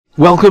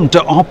Welcome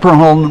to Opera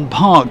Holland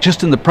Park,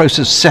 just in the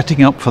process of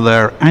setting up for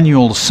their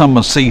annual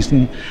summer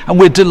season, and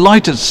we're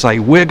delighted to say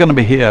we're going to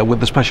be here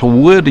with a special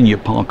Word in Your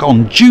Park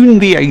on June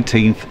the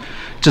 18th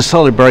to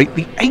celebrate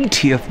the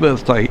 80th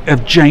birthday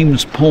of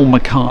James Paul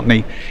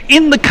McCartney,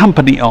 in the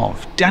company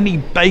of Danny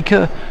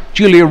Baker,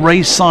 Julia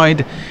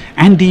Rayside,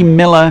 Andy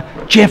Miller,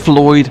 Jeff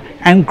Lloyd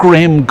and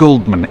Graham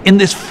Gouldman, in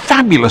this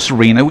fabulous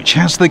arena which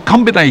has the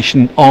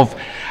combination of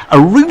a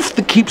roof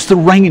that keeps the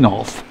rain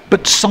off,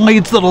 but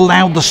sides that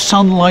allow the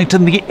sunlight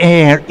and the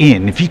air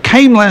in. If you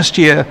came last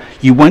year,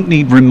 you won't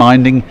need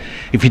reminding.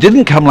 If you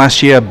didn't come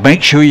last year,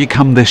 make sure you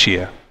come this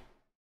year.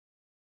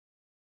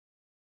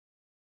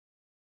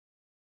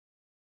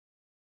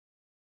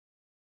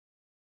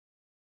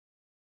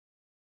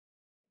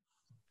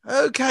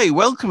 Okay,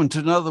 welcome to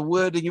another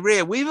Word in Your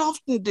Ear. We've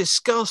often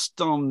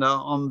discussed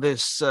on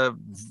this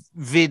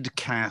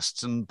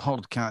vidcast and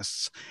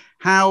podcasts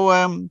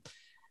how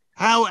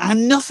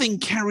nothing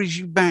carries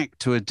you back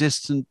to a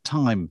distant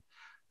time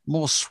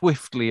more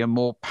swiftly and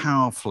more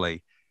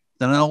powerfully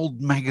than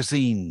old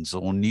magazines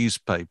or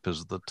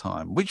newspapers of the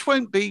time, which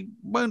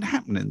won't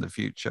happen in the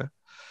future.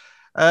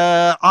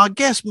 Our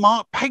guest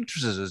Mark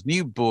Paytress's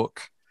new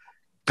book,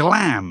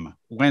 Glam,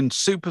 When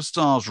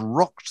Superstars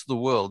Rocked the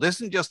World,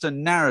 isn't just a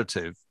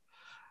narrative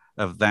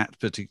of that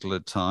particular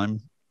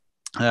time,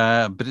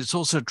 but it's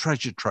also a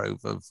treasure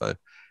trove of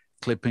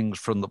clippings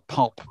from the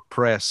pop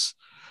press,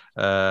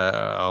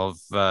 of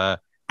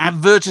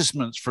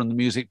advertisements from the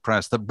music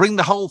press that bring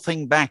the whole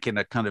thing back in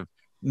a kind of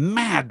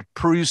mad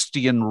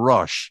Proustian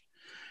rush.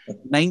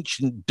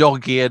 Ancient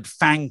dog-eared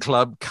fan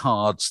club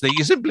cards that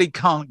you simply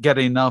can't get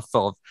enough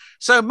of.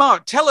 So,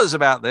 Mark, tell us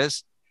about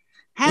this.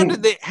 How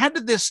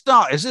did this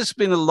start? Has this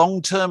been a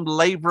long-term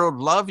labor of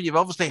love? You've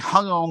obviously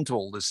hung on to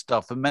all this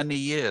stuff for many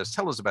years.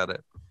 Tell us about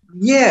it.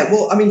 Yeah,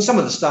 well, I mean, some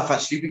of the stuff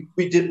actually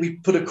we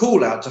put a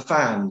call out to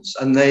fans,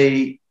 and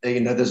they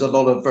there's a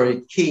lot of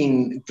very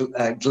keen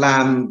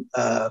glam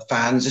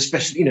fans,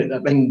 especially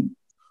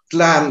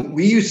glam.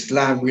 We used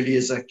glam really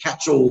as a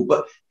catch-all,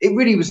 but it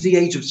really was the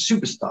age of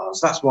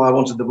superstars. That's why I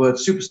wanted the word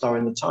superstar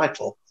in the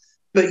title.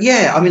 But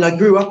yeah, I mean, I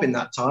grew up in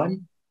that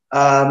time,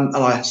 and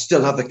I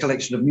still have the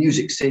collection of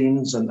music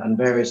scenes and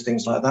various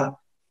things like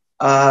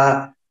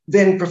that.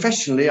 Then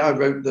professionally, I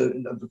wrote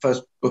the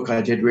first book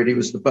I did really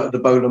was the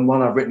Bolan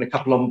one. I've written a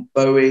couple on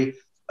Bowie.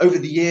 Over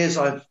the years,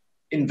 I've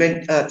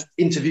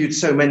interviewed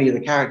so many of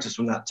the characters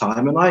from that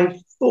time, and I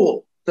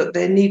thought that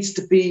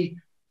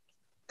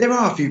there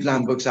are a few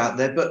glam books out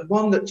there, but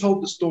one that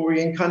told the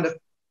story in kind of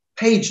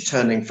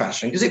page-turning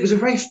fashion, because it was a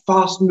very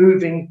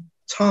fast-moving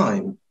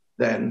time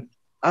then,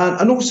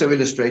 and also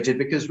illustrated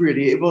because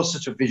really it was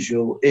such a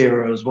visual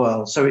era as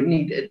well. So it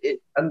needed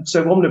it, and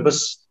so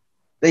Omnibus,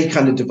 they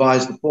kind of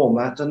devised the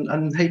format,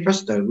 and hey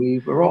presto, we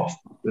were off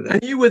with it.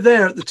 And you were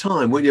there at the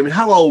time, weren't you? I mean,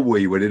 how old were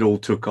you when it all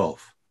took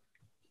off?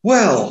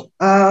 Well,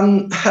 I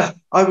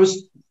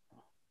was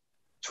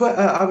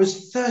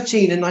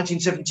 13 in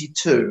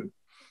 1972.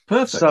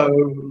 Perfect.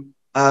 So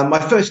my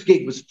first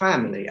gig was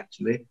Family,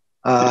 actually,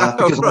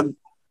 because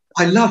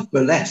I love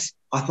burlesque.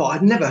 I thought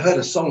I'd never heard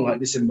a song like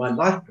this in my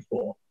life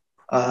before.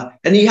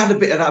 And he had a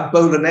bit of that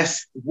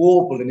Bolan-esque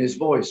warble in his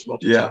voice,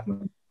 Roger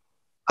Chapman.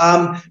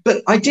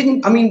 But I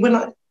didn't, I mean,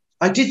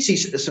 I did see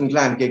some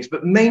glam gigs,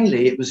 but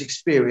mainly it was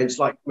experienced,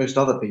 like most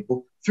other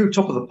people, through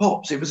Top of the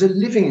Pops. It was a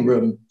living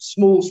room,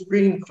 small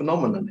screen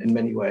phenomenon in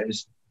many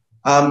ways.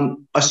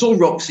 I saw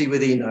Roxy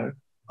with Eno.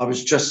 I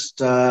was just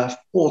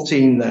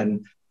 14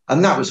 then,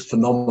 and that was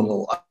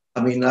phenomenal.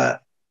 I mean,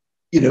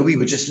 we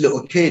were just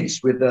little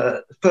kids with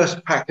the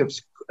first pack of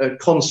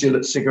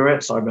Consulate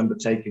cigarettes I remember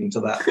taking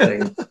to that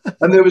thing.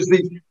 And there was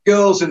the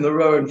girls in the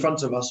row in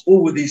front of us,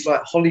 all with these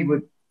like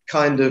Hollywood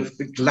kind of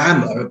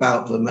glamour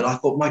about them, and I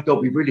thought, my God,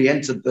 we really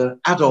entered the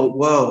adult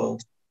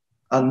world,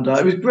 and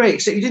it was great.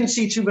 Except you didn't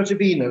see too much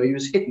of Eno; he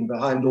was hidden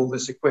behind all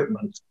this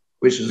equipment,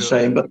 which was a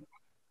shame, but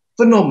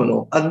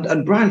phenomenal.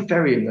 And Brian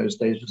Ferry in those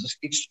days was an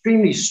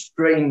extremely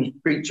strange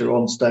creature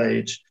on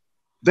stage,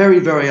 very,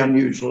 very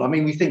unusual. I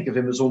mean, we think of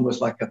him as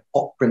almost like a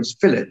pop Prince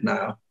Philip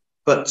now,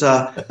 but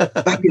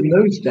back in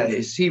those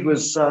days, he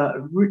was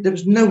there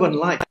was no one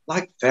like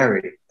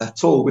Ferry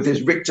at all, with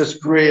his rictus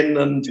grin,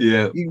 and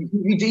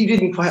he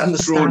didn't quite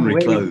understand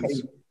extraordinary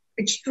clothes.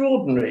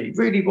 Extraordinary,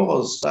 really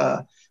was.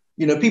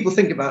 People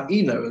think about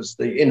Eno as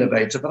the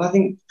innovator, but I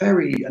think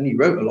Ferry, and he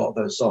wrote a lot of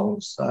those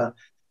songs.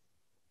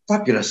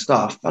 Fabulous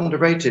stuff,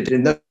 underrated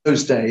in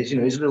those days.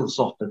 He's a little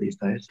softer these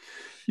days.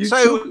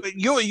 So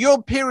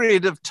your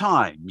period of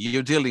time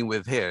you're dealing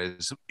with here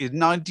is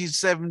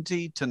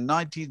 1970 to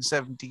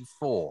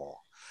 1974.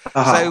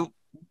 So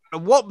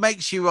what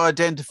makes you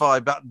identify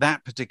about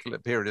that particular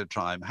period of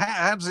time?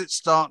 How does it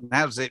start and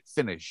how does it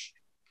finish?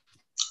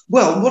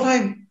 Well, what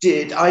I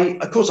did,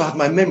 of course I had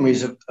my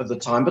memories of the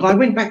time, but I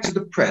went back to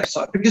the press,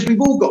 because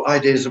we've all got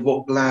ideas of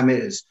what glam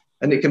is,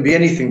 and it can be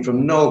anything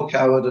from Noel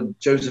Coward and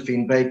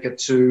Josephine Baker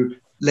to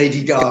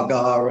Lady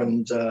Gaga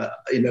and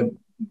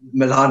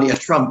Melania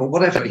Trump or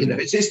whatever.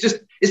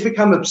 It's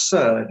become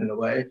absurd in a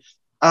way.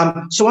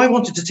 So I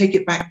wanted to take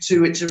it back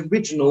to its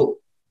original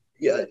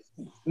yeah,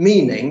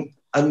 meaning,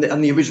 and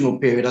the original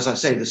period, as I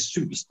say, the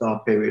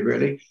superstar period,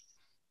 really.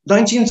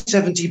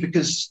 1970,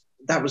 because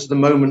that was the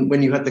moment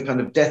when you had the kind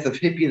of death of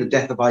hippie, the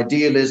death of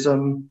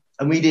idealism,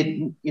 and we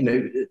did,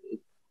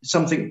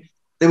 something.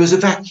 There was a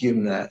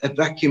vacuum there, a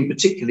vacuum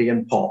particularly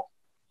in pop,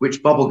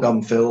 which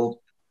bubblegum filled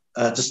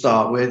to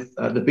start with.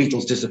 The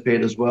Beatles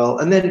disappeared as well,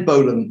 and then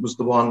Bolan was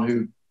the one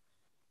who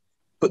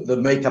put the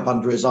makeup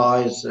under his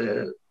eyes,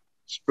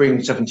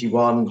 Spring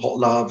 71, Hot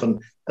Love,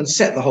 and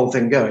set the whole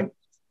thing going.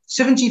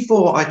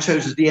 74 I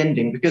chose as the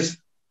ending because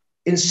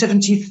in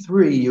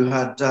 73 you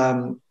had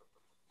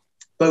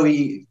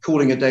Bowie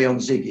calling a day on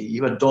Ziggy.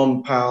 You had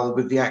Don Powell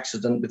with The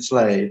Accident with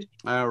Slade.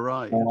 Oh,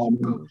 right.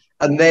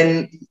 And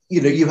then,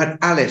 you had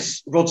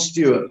Alice, Rod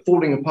Stewart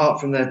falling apart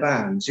from their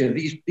bands.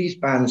 These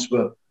bands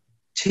were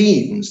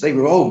teams. They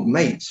were old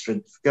mates for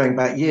going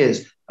back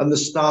years, and the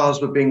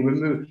stars were being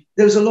removed.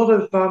 There was a lot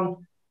of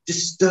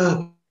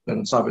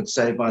disturbance, I would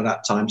say, by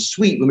that time.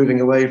 Sweet were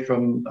moving away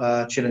from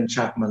Chin and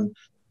Chapman.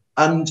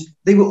 And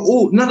they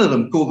were none of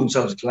them called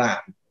themselves glam.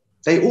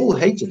 They all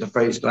hated the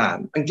phrase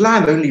glam. And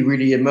glam only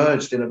really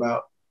emerged in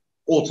about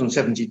autumn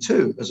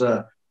 72 as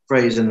a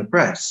phrase in the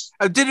press.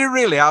 Oh, did it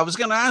really? I was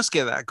going to ask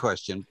you that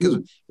question.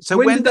 So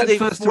when did it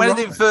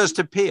first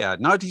appear?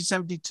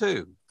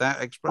 1972,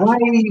 that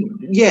expression?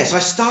 Yes, I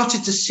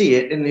started to see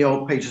it in the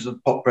old pages of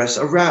the pop press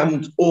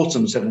around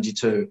autumn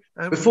 72.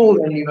 Before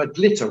then, you had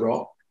glitter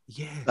rock,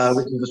 which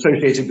was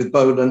associated with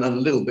Bolan and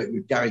a little bit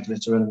with Gary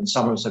Glitter in the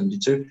summer of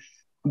 72.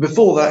 And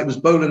before that, it was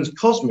Bolan's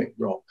cosmic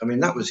rock. I mean,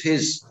 that was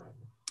his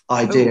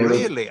idea. Oh,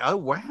 really? Oh,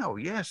 wow.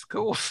 Yes, of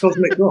course.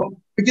 Cosmic rock.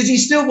 Because he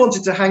still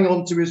wanted to hang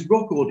on to his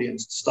rock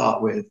audience to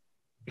start with,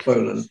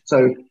 Bolan. So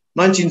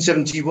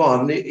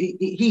 1971,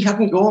 he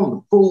hadn't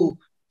gone full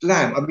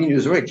glam. I mean, he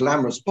was a very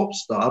glamorous pop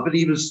star, but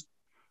he was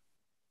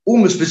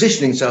almost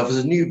positioning himself as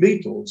a new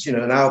Beatles,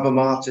 an album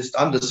artist,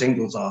 under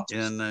singles artist.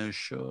 Yeah, no,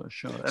 sure.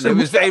 And it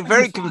was very,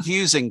 very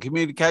confusing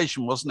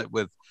communication, wasn't it,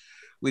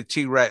 with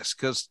T-Rex?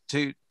 Because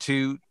to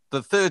the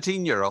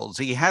 13-year-olds,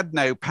 he had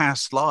no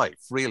past life,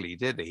 really,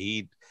 did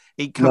he?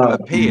 He kind of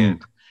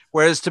appeared.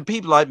 Whereas to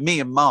people like me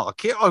and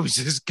Mark, I was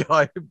this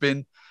guy who'd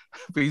been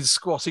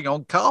squatting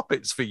on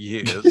carpets for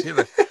years.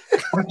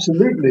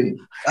 Absolutely.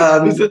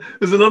 There's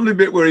a lovely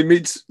bit where he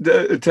meets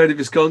Tony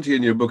Visconti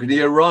in your book, and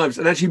he arrives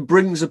and actually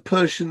brings a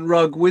Persian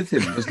rug with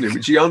him, doesn't he?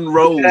 Which he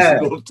unrolls in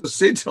order to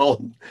sit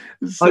on.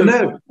 So, I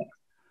know.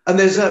 And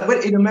there's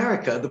in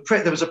America,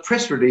 there was a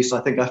press release,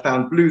 I think I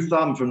found, Blue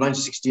Thumb from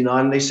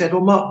 1969. And they said,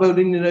 well, Mark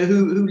Bolan,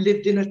 who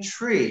lived in a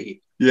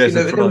tree. Yes,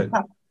 that's right.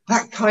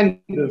 That kind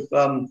of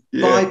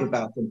vibe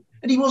about him.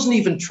 And he wasn't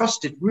even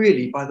trusted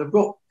really by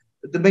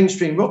the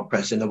mainstream rock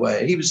press in a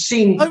way. He was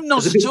seen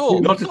not at all.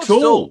 Not at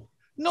all.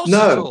 Not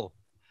at all.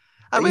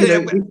 I mean,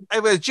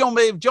 it was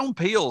John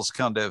Peel's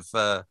kind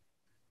of,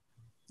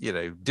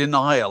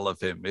 denial of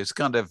him is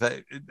kind of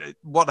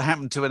what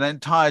happened to an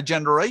entire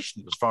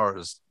generation as far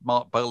as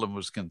Mark Bolan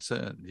was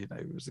concerned. He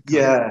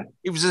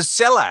was a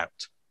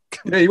sellout.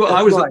 Yeah,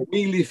 I was at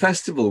Mealy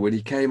Festival when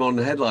he came on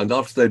the headline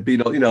after they'd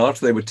been on,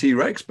 after they were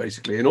T-Rex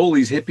basically, and all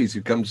these hippies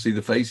who come to see the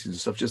Faces and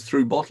stuff just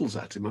threw bottles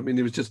at him. I mean,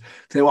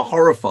 they were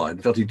horrified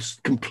and felt he'd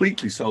just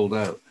completely sold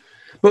out.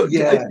 But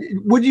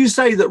would you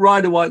say that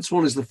Ride a White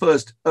Swan is the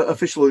first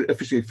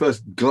officially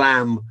first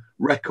glam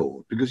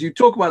record? Because you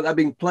talk about that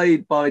being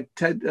played by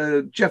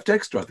Jeff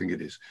Dexter, I think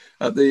it is,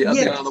 at the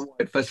Isle of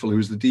Wight Festival, who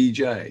was the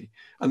DJ,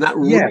 and that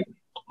really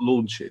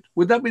launched it.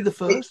 Would that be the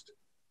first?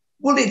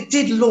 Well, it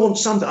did launch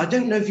something. I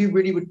don't know if you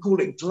really would call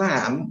it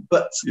glam,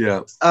 but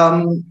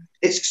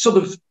it's sort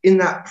of in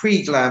that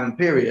pre-glam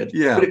period.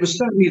 Yeah. But it was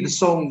certainly the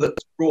song that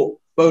brought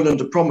Bolan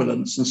to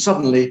prominence, and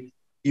suddenly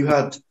you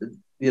had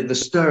the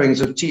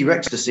stirrings of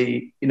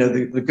T-Recstasy.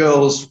 The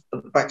girls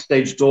at the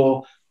backstage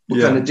door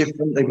were kind of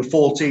different. They were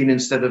 14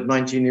 instead of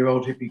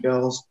 19-year-old hippie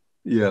girls.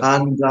 Yeah.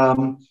 And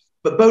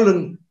but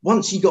Bolan,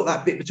 once he got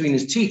that bit between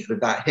his teeth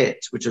with that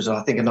hit, which was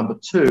I think a number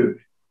 2,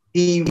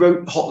 he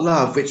wrote Hot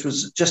Love, which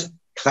was just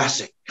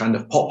classic kind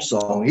of pop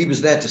song. He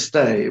was there to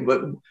stay,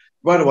 but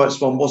Ride a White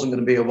Swan wasn't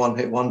going to be a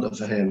one-hit wonder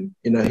for him.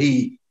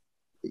 He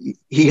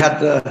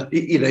had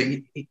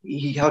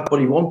he had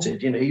what he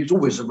wanted. He was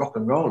always a rock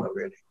and roller,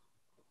 really.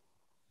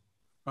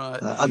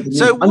 Right.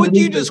 So, would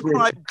you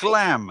describe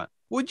glam?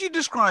 Would you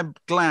describe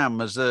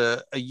glam as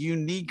a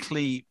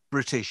uniquely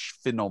British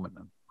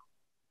phenomenon?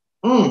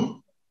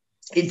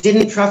 It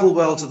didn't travel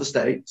well to the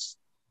States.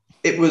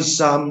 It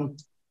was.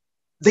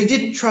 They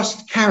didn't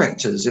trust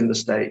characters in the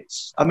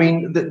States. I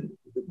mean,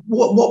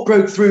 what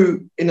broke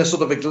through in a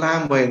sort of a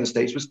glam way in the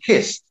States was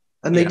Kiss.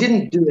 And they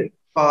didn't do it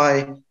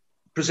by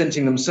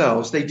presenting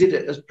themselves. They did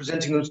it as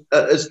presenting them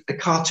as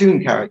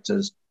cartoon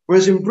characters.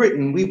 Whereas in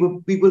Britain, we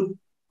were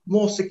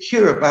more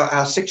secure about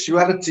our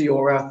sexuality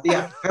or our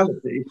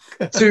theatricality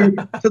so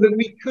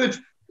that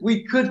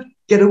we could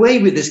get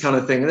away with this kind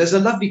of thing. And there's a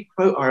lovely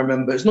quote I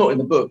remember. It's not in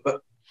the book, but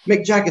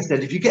Mick Jagger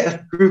said, if you get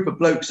a group of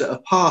blokes at a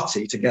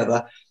party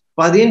together,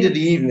 by the end of the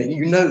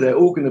evening, they're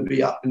all going to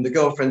be up in the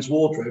girlfriend's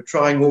wardrobe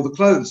trying all the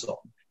clothes on.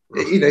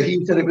 He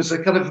said it was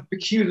a kind of a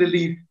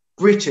peculiarly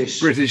British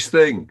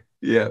thing.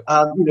 Yeah.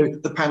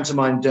 The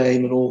pantomime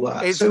dame and all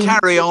that. It's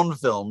carry-on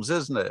films,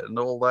 isn't it? And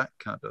all that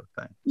kind of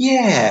thing.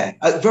 Yeah.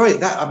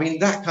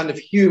 That kind of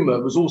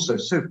humor was also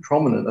so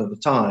prominent at the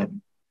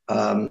time.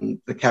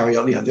 The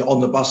carry-on, the on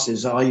the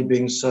buses, are you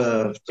being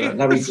served?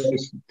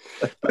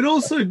 But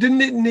also,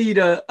 didn't it need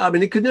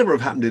it could never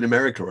have happened in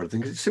America or anything,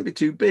 because it's simply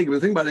too big. But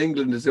the thing about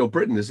England or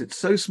Britain is it's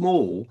so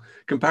small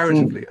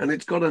comparatively, and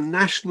it's got a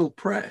national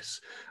press.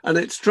 And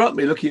it struck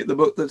me looking at the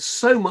book that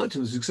so much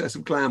of the success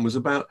of Glam was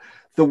about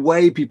the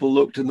way people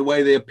looked and the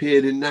way they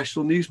appeared in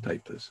national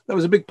newspapers. That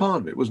was a big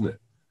part of it, wasn't it?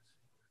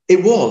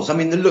 It was. I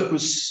mean, the look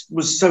was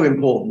so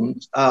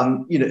important.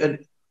 And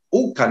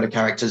all kind of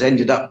characters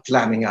ended up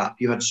glamming up.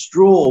 You had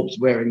Straubs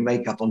wearing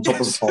makeup on top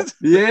of the pop.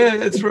 Yeah,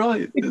 that's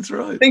right. That's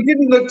right. They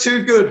didn't look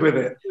too good with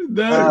it.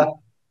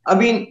 No.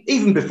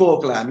 Even before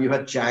Glam, you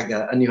had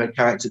Jagger and you had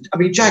characters. I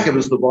mean, Jagger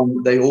was the one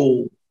that they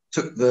all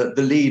took the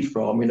lead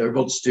from.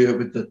 Rod Stewart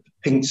with the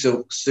pink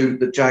silk suit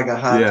that Jagger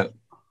had. Yeah.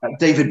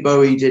 David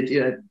Bowie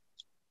did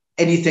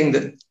anything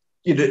that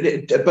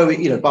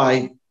Bowie.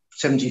 By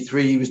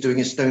 73, he was doing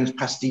his Stones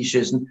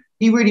pastiches, and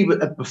he really,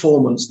 the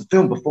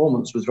film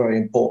performance was very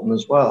important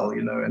as well,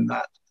 in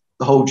that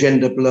the whole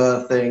gender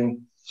blur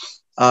thing.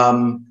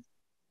 The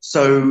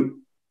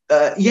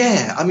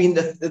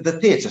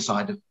theatre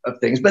side of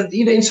things, but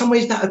in some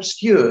ways that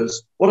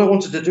obscures what I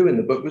wanted to do in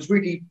the book, was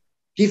really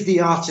give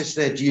the artists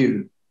their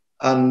due.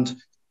 And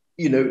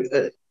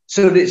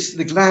so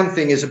the Glam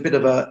thing is a bit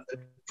of a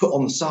put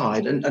on the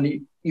side,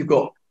 and you've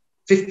got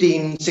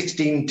 15,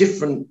 16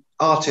 different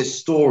artist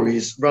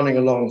stories running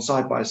along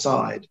side by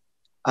side,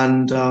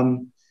 and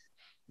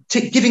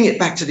giving it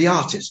back to the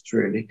artists,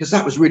 really, because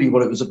that was really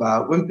what it was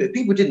about. When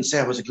people didn't say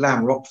I was a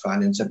Glam Rock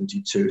fan in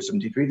 72,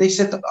 73, they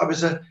said that I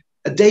was a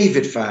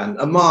David fan,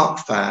 a Mark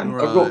fan,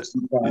 right. a Roxy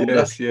fan.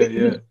 Yes, yeah.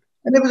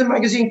 And there was a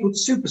magazine called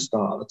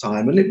Superstar at the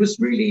time, and it was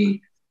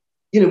really,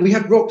 we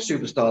had rock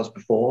superstars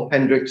before,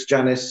 Hendrix,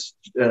 Janis,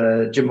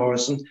 Jim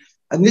Morrison,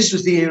 and this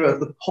was the era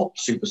of the pop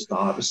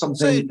superstar. It was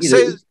something,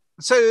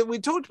 So we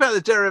talked about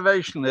the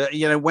derivation,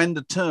 when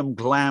the term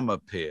glam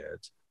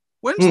appeared.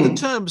 When's the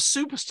term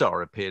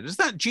superstar appeared? Is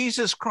that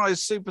Jesus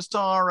Christ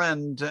Superstar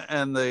and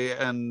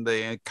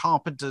the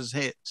Carpenters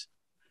hit?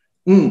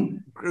 The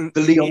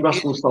Leon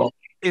Russell song.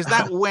 Is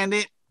that when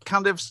it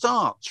kind of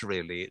starts,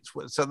 really?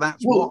 So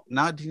that's what,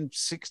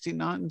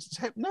 1969?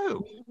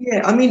 No.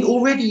 Yeah, I mean,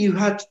 already you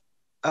had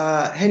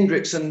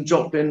Hendrix and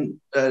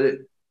Joplin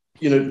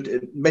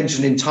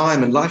mentioned in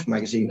Time and Life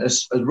magazine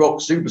as rock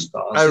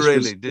superstars. Oh,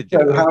 really? Did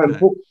you? How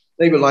important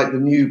they were, like the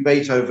new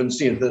Beethoven's,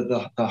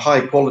 the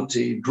high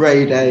quality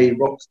grade A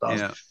rock stars.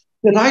 Yeah.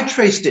 But I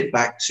traced it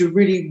back to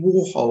really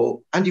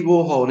Warhol, Andy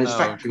Warhol and his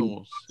factory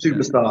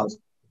superstars.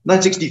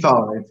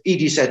 1965,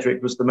 Edie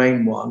Sedgwick was the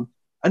main one,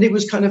 and it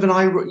was kind of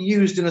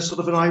used in a sort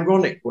of an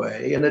ironic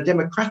way and a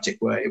democratic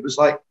way. It was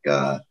like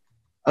an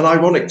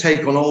ironic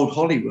take on old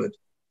Hollywood.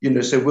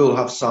 So we'll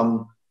have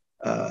some,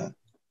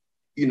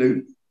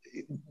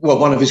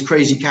 one of his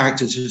crazy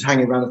characters who's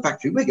hanging around the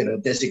factory, we're going to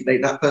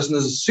designate that person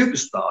as a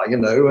superstar,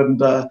 and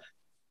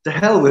to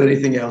hell with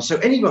anything else. So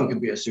anyone can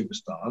be a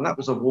superstar. And that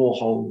was a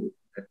Warhol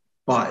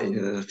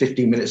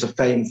 15 minutes of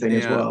fame thing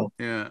as well.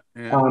 Yeah.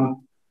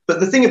 But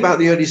the thing about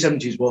the early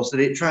 70s was that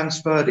it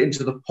transferred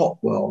into the pop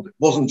world. It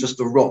wasn't just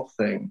a rock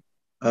thing,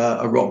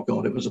 a rock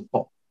god. It was a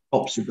pop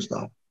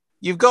superstar.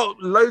 You've got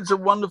loads of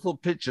wonderful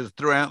pictures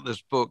throughout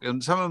this book,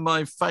 and some of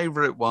my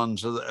favourite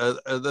ones are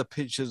the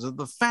pictures of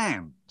the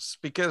fans,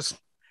 because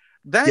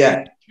they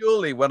are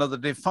surely one of the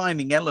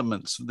defining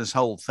elements of this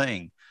whole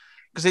thing,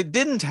 because it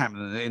didn't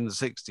happen in the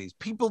 60s.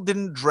 People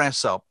didn't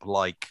dress up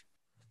like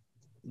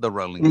the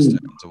Rolling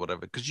Stones or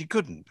whatever, because you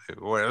couldn't do,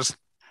 whereas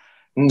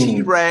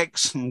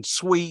T-Rex and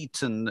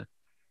Sweet and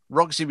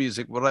Roxy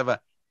Music, whatever,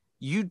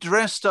 you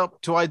dressed up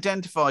to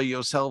identify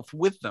yourself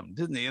with them,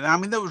 didn't you? I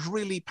mean, that was a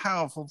really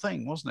powerful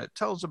thing, wasn't it?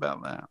 Tell us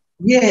about that.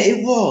 Yeah,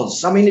 it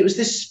was. I mean, it was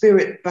this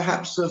spirit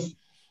perhaps of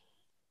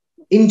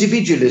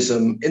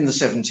individualism in the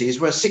 70s,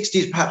 where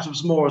 60s perhaps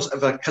was more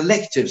of a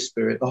collective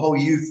spirit. The whole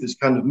youth is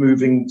kind of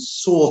moving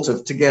sort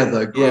of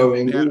together,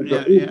 growing.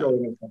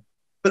 Growing.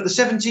 But the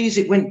 70s,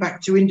 it went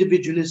back to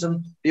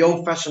individualism, the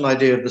old-fashioned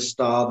idea of the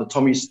star, the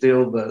Tommy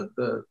Steele,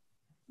 the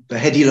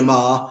Hedy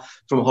Lamarr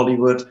from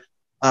Hollywood.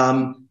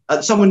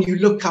 Someone you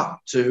look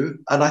up to,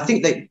 and I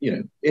think they,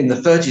 in the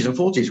 30s and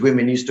 40s,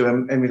 women used to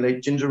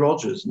emulate Ginger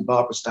Rogers and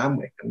Barbara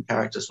Stanwyck and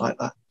characters like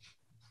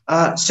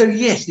that. So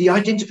yes, the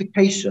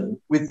identification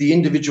with the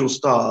individual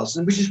stars,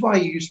 and which is why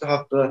you used to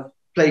have the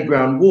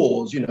playground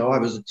wars. I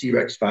was a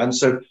T-Rex fan,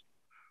 so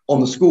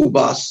on the school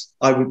bus,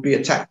 I would be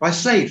attacked by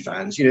Slade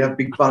fans. Have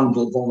big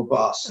bundles on the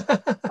bus,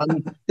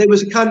 and there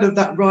was a kind of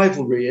that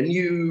rivalry. And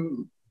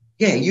you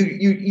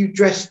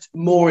dressed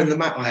more in the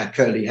I had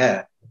curly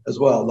hair as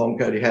well, long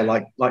curly hair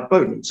like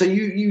Bowden. So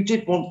you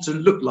did want to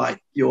look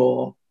like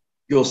your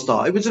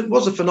star. It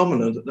was a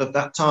phenomenon of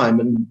that time,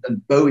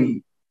 and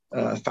Bowie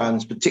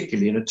fans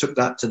particularly, took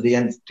that to the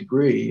nth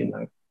degree.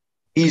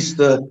 He's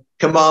the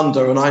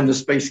commander and I'm the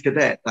space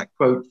cadet. That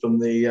quote from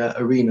the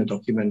Arena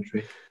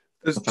documentary.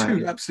 There's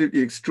two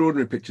absolutely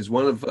extraordinary pictures.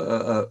 One of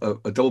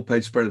a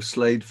double-page spread of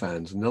Slade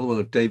fans, another one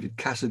of David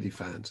Cassidy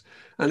fans.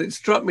 And it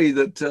struck me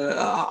that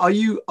are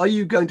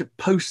you going to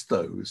post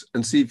those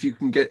and see if you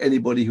can get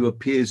anybody who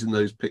appears in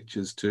those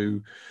pictures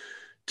to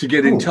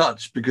get in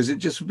touch? Because it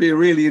just would be a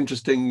really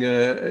interesting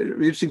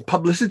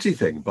publicity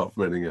thing, apart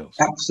from anything else.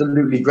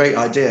 Absolutely great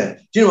idea.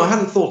 Do you know, I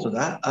hadn't thought of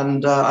that.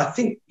 And I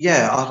think,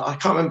 I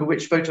can't remember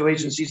which photo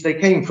agencies they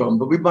came from,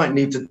 but we might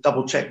need to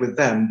double check with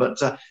them. But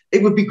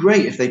it would be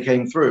great if they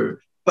came through.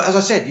 But as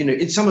I said, you know,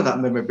 in some of that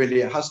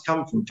memorabilia has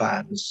come from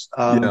fans,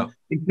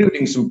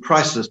 including some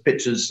priceless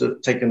pictures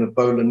taken of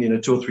Bolan, you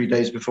know, 2 or 3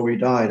 days before he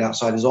died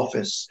outside his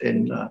office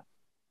in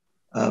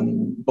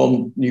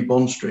New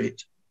Bond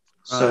Street.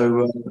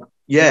 So,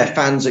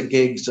 fans at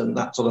gigs and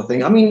that sort of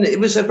thing. I mean, it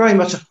was very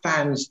much a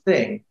fans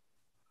thing,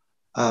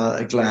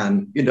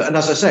 glam, you know. And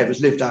as I say, it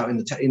was lived out in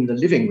the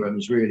living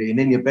rooms, really, and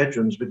in your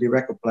bedrooms with your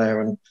record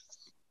player and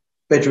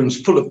bedrooms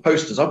full of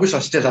posters. I wish I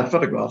still had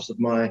photographs of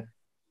my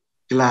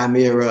glam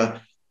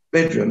era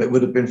bedroom. It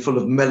would have been full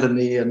of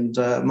Melanie and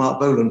Mark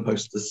Bolan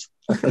posters.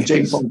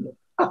 James Bond.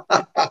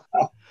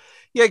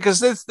 Yeah,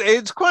 because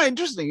it's quite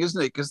interesting,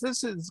 isn't it? Because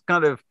this is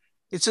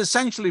it's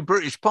essentially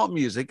British pop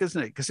music,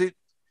 isn't it? Because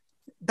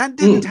that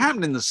didn't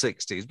happen in the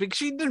 60s, because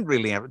you didn't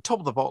really have it. Top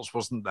of the Pops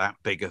wasn't that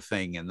big a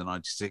thing in the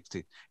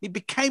 1960s. It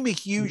became a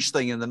huge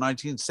thing in the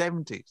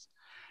 1970s.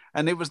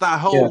 And it was that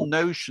whole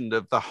notion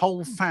of the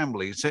whole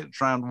family sits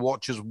around,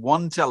 watches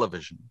one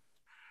television.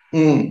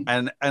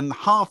 And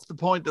half the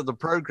point of the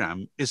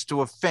program is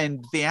to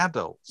offend the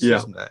adults,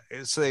 isn't it?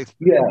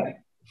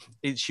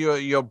 It's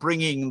you're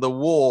bringing the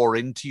war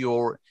into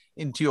your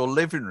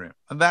living room.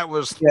 And that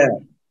was,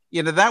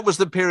 you know, that was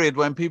the period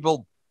when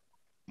people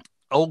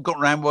all got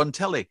around one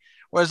telly.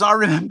 Whereas I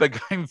remember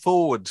going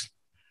forward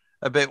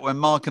a bit when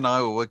Mark and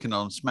I were working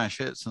on Smash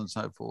Hits and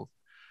so forth.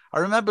 I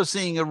remember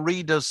seeing a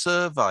reader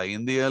survey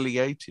in the early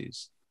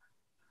 80s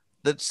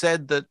that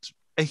said that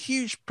a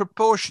huge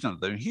proportion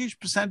of them, a huge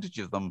percentage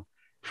of them,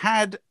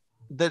 had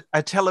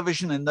a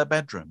television in their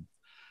bedroom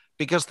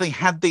because they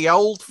had the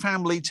old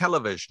family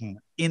television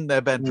in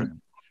their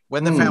bedroom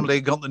when the family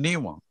had got the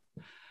new one.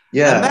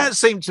 Yeah. And that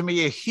seemed to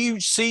me a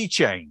huge sea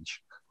change,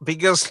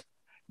 because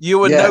you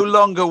were no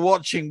longer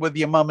watching with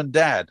your mum and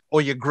dad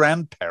or your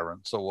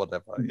grandparents or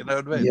whatever. You know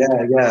what I mean?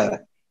 Yeah.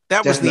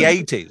 That was the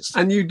 80s.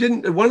 And you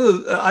didn't,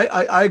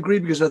 I agree,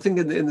 because I think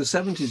in the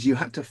 70s, you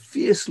had to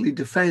fiercely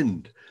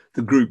defend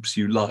the groups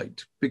you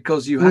liked,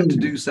 because you had to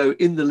do so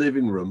in the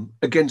living room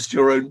against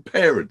your own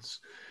parents.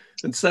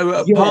 And so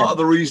part of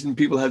the reason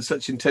people had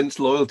such intense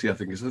loyalty, I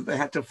think, is that they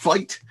had to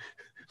fight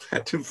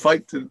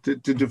to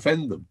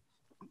defend them.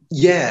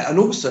 Yeah, and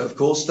also, of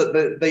course,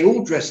 that they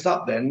all dressed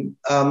up then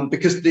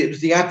because it was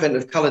the advent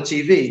of colour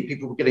TV.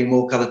 People were getting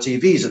more colour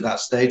TVs at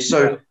that stage.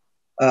 So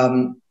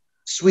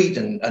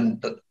Sweden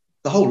and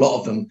the whole lot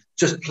of them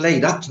just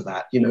played up to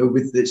that, you know.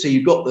 So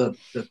you got the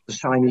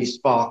shiny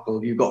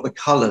sparkle, you got the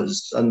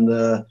colours and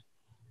the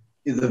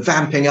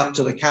vamping up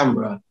to the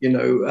camera, you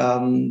know.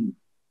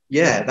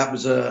 That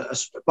was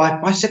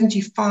by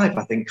 75,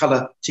 I think,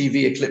 colour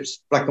TV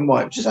eclipsed black and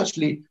white, which is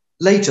actually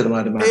later than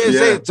I'd imagined.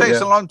 It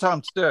takes a long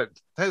time to do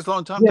it. It takes a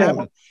long time to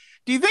happen.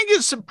 Do you think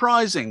it's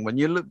surprising when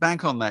you look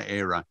back on that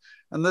era,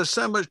 and there's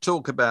so much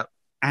talk about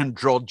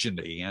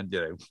androgyny and,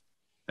 you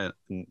know,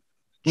 and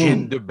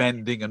gender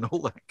bending and all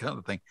that kind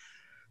of thing,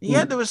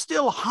 yet there was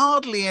still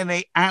hardly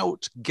any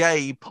out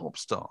gay pop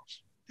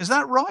stars? Is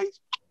that right?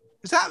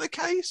 Is that the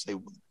case?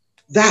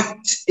 That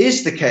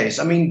is the case.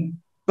 I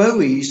mean,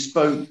 Bowie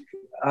spoke,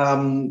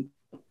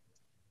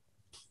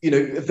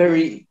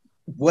 very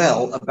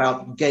well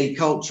about gay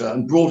culture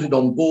and brought it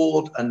on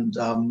board, and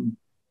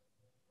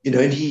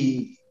and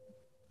he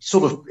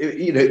sort of,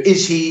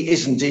 is he,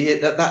 isn't he,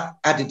 that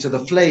added to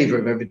the flavor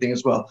of everything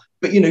as well.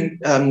 But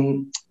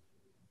the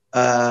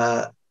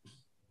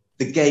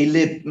Gay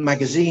Lib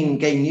magazine,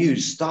 Gay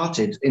News,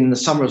 started in the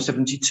summer of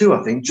 72,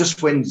 I think,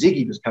 just when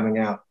Ziggy was coming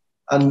out,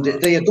 and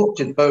they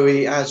adopted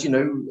Bowie as,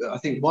 I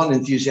think one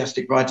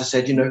enthusiastic writer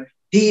said,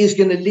 he is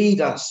going to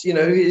lead us,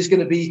 there's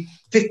going to be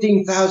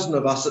 15,000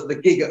 of us at the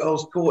gig at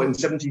Earl's Court in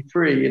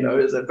 73,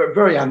 it's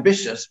very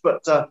ambitious,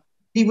 but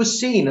he was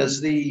seen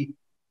as the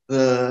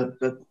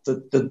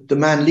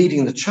man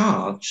leading the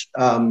charge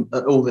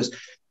at all this.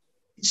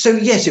 So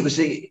yes, it was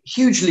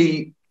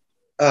hugely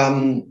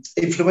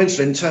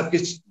influential in terms,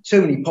 because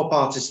so many pop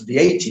artists of the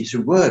 80s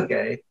who were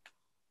gay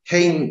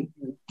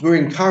were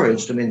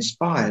encouraged and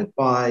inspired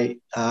by,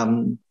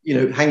 hanging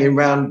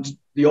around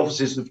the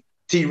offices of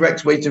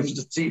T-Rex waiting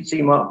to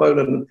see Mark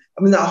Bolan.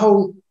 I mean, that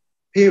whole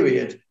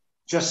period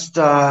just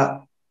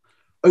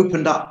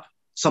opened up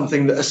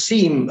a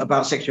seam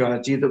about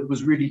sexuality that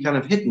was really kind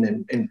of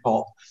hidden in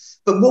pop.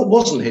 But what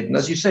wasn't hidden,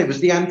 as you say, was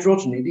the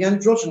androgyny. The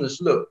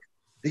androgynous look,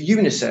 the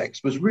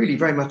unisex, was really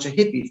very much a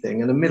hippie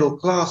thing and a middle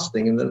class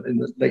thing in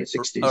the late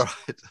 60s. All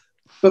right.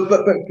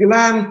 But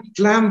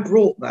glam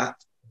brought that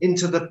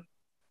into the,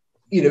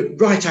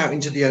 right out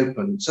into the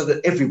open, so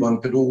that everyone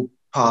could all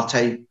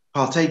partake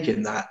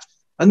in that.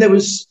 And there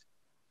was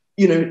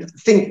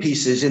think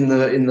pieces in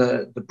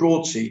the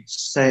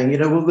broadsheets saying,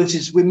 well,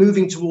 we're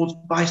moving towards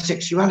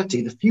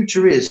bisexuality. The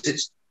future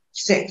is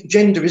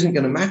gender isn't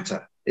going to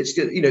matter. It's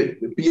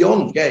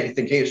beyond gay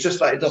thinking. It's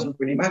just like it doesn't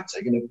really matter.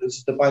 This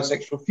is the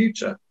bisexual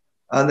future.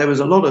 And there was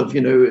a lot of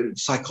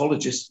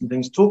psychologists and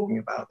things talking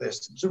about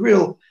this. It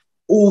was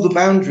all the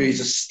boundaries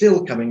are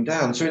still coming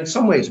down. So in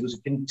some ways, it was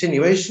a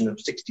continuation of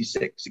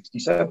 66,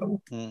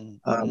 67.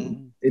 In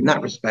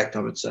that respect, I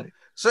would say.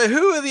 So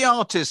who are the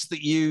artists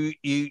that you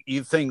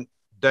think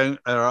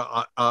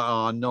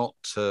are not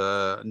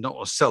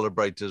as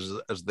celebrated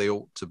as they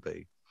ought to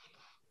be?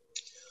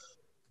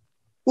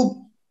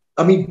 Well,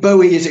 I mean,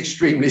 Bowie is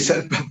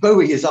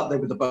Bowie is up there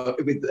with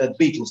the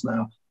Beatles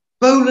now.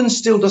 Bolan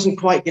still doesn't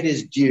quite get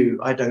his due,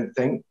 I don't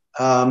think.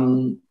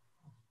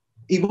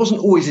 He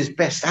wasn't always his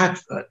best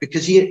advert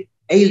because he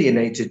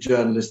alienated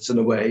journalists in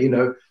a way.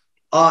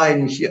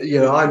 I'm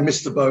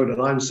Mr.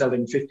 Bolan. I'm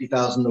selling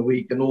 50,000 a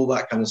week and all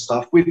that kind of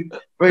stuff.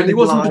 And he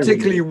wasn't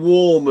particularly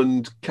warm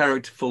and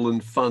characterful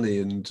and funny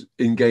and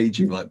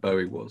engaging like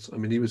Bowie was. I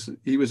mean, he was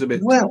a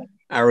bit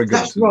arrogant.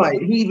 That's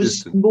right. He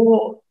was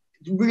more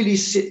really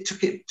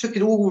took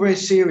it all very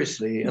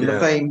seriously, and the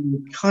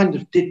fame kind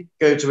of did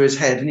go to his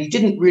head, and he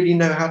didn't really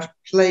know how to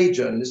play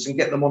journalists and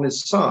get them on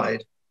his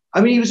side.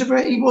 I mean, he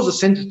was a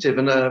sensitive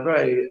and a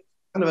very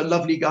kind of a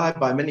lovely guy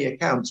by many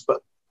accounts,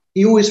 but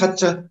he always had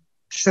to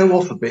show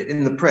off a bit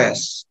in the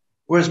press.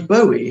 Whereas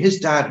Bowie, his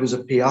dad was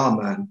a PR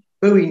man.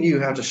 Bowie knew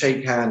how to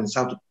shake hands,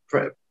 how to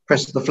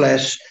press the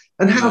flesh,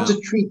 and how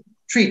to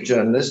treat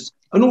journalists.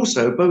 And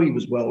also, Bowie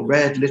was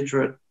well-read,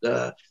 literate.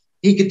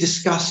 He could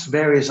discuss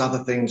various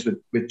other things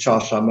with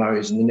Charles Shaar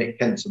Murrays and the Nick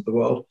Kents of the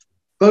world.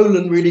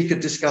 Bolan really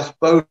could discuss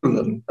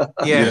Bolan.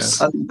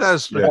 Yes,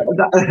 that's true.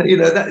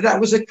 That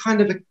was a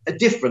kind of a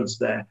difference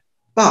there.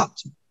 But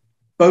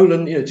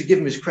Bolan, to give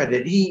him his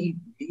credit, he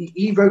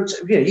wrote,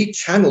 he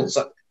channeled.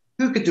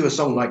 Who could do a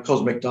song like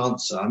Cosmic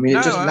Dancer? I mean,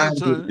 it just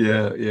landed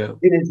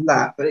in his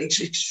lap, but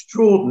it's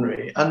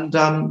extraordinary. And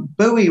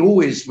Bowie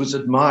always was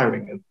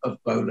admiring of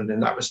Bolan in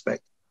that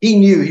respect. He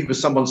knew he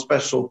was someone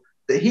special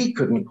that he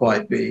couldn't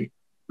quite be,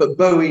 but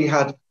Bowie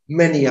had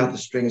many other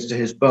strings to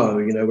his bow,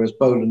 whereas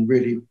Bolan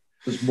really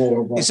was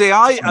more. You see,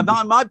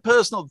 my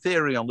personal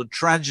theory on the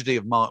tragedy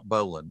of Mark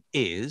Bolan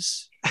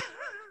is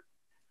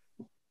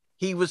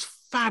he was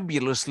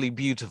fabulously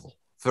beautiful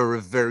for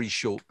a very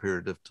short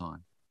period of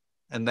time,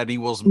 and then he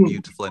wasn't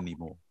beautiful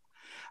anymore.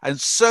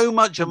 And so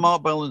much of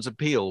Mark Bolan's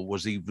appeal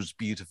was he was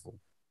beautiful.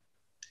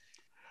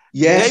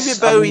 Yes, David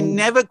Bowie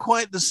never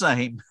quite the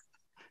same.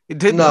 It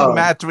didn't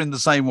matter in the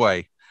same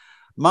way.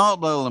 Mark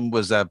Bolan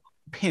was a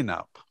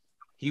pin-up.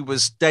 He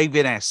was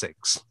David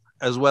Essex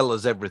as well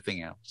as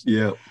everything else.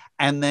 Yeah.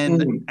 And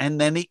then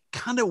it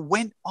kind of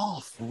went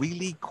off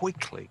really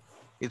quickly.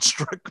 It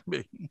struck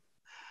me.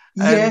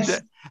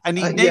 Yes. And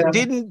he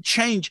didn't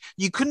change.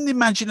 You couldn't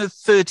imagine a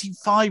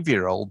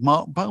 35-year-old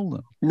Mark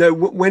Bolan. No,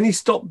 when he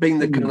stopped being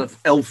the kind of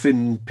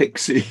elfin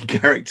pixie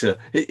character,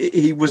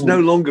 he was no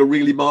longer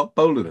really Mark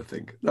Bolan, I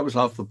think. That was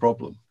half the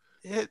problem.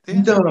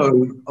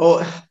 No,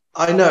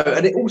 I know.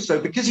 And it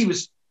also, because he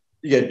was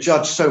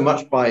judged so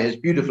much by his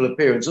beautiful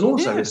appearance and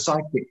also his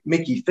sidekick,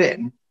 Mickey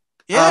Finn.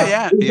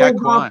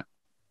 Quite.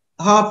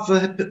 Hard for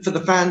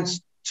the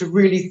fans to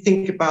really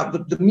think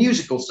about the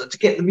musical, to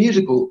get the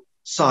musical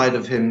side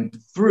of him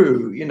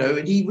through,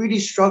 and he really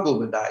struggled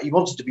with that. He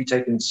wanted to be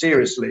taken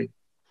seriously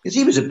because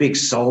he was a big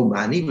soul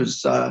man. He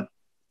was,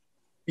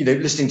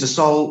 listening to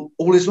soul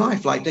all his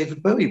life, like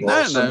David Bowie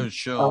was.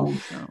 Sure.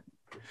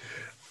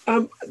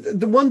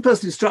 The one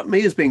person who struck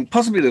me as being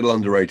possibly a little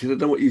underrated, I don't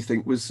know what you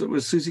think, was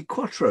Suzi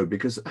Quatro,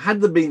 because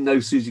had there been no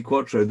Suzi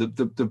Quatro,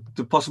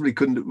 there possibly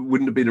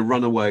wouldn't have been a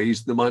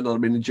Runaways. There might not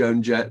have been a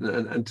Joan Jett,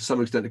 and to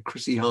some extent a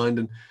Chrissie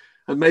Hynde,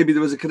 and maybe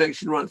there was a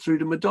connection right through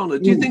to Madonna.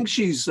 Do you think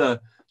she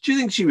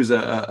was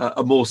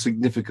a more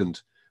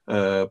significant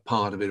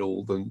part of it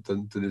all than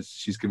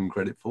she's given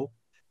credit for?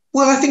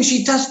 Well, I think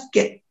she does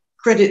get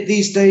credit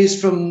these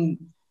days from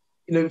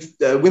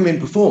women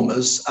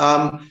performers,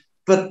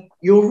 but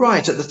you're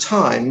right. At the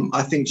time,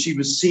 I think she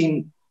was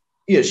seen.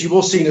 She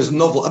was seen as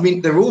novel. I mean,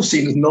 they're all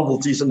seen as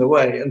novelties in a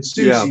way, and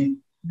Suzi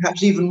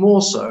perhaps even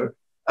more so.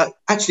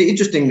 Actually,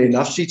 interestingly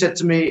enough, she said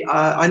to me,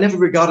 "I never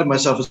regarded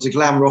myself as a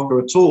glam rocker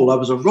at all. I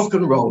was a rock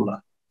and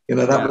roller."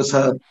 That was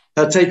her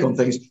take on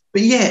things.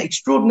 But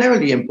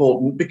extraordinarily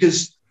important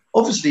because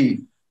obviously,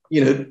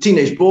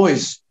 teenage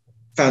boys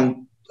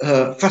found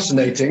her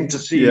fascinating to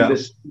see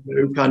this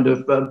kind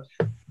of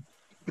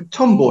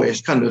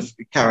tomboyish kind of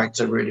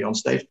character really on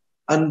stage.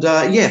 And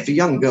for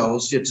young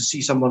girls, to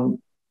see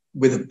someone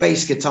with a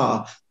bass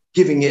guitar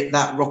giving it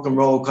that rock and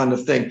roll kind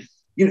of thing.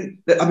 There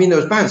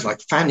was bands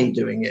like Fanny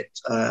doing it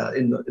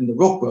in the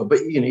rock world,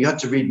 but you had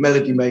to read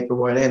Melody Maker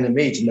or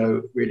NME to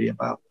know really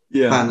about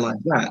a band like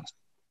that.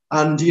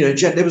 And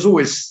there was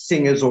always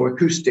singers or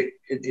acoustic,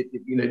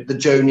 the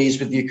Jonies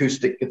with the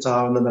acoustic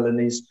guitar and the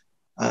Melanies,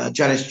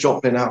 Janis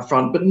Joplin out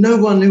front, but no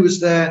one who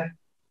was there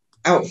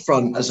out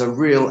front as a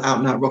real out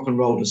and out rock and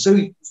roller. So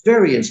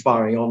very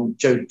inspiring on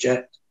Joan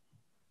Jett.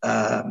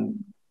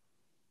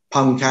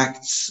 punk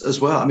acts as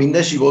well. I mean,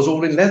 there she was,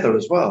 all in leather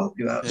as well.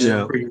 You know,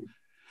 Yeah. pretty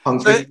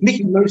punk. So-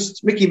 Mickey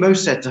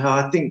Most said to her,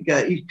 "I think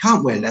you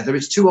can't wear leather;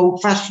 it's too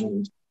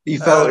old-fashioned." He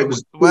felt it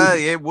was well,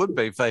 it would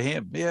be for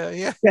him.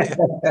 Yeah.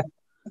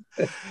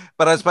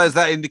 But I suppose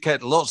that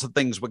indicated lots of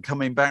things were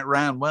coming back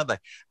round, weren't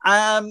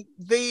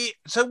they?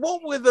 So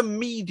what were the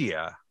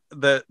media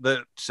that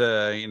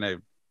you know,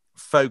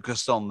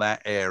 focused on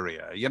that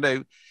area? You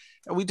know,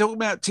 are we talking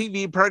about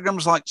TV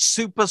programs like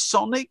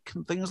Supersonic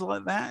and things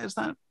like that? Is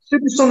that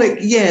Supersonic?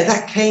 Yeah,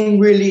 that came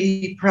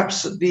really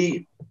perhaps at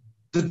the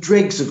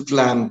dregs of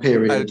glam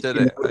period. Oh, did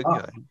it?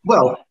 Okay.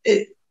 Well,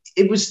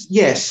 it was,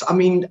 yes. I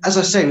mean, as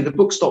I say, the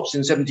book stops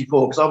in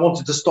 74 because I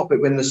wanted to stop it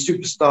when the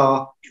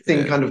superstar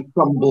thing kind of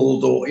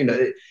crumbled, or, you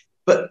know,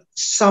 but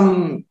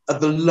some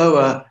of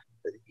the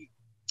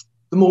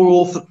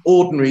more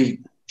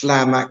ordinary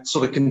glam acts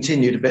sort of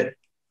continued a bit.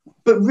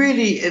 But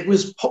really, it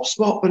was Pop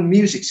Swap and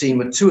Music Scene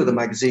were two of the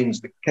magazines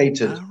that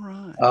catered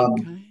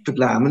for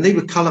glam, and they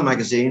were colour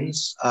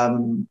magazines,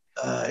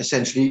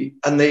 essentially,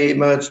 and they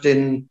emerged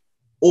in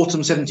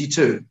autumn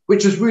 72,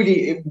 which was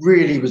it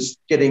really was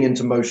getting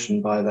into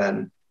motion by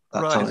then,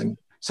 that time.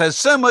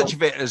 So much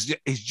of it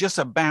is just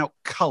about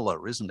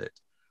colour, isn't it?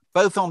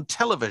 Both on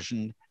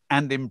television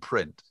and in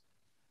print.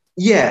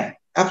 Yeah,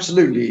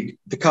 absolutely.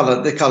 The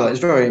colour is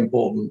very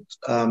important,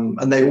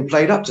 and they all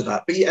played up to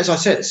that. But as I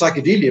said,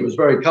 psychedelia was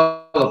very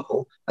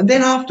colourful, and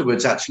then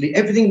afterwards, actually,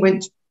 everything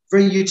went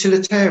very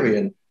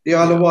utilitarian. The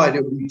Isle of Wight,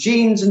 it would be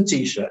jeans and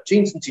t-shirt,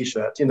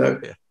 you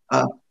know,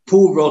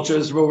 Paul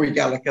Rogers, Rory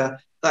Gallagher,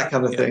 that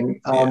kind of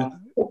thing.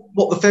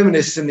 What the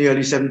feminists in the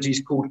early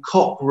 70s called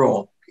cock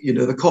rock, you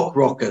know, the cock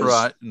rockers.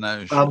 Right,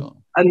 no, sure.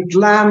 And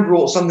glam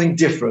brought something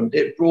different.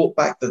 It brought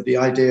back the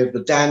idea of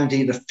the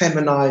dandy, the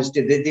feminized,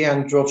 the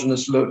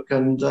androgynous look,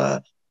 and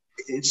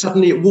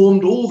it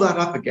warmed all that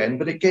up again,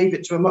 but it gave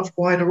it to a much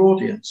wider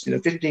audience, you know,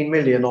 15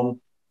 million on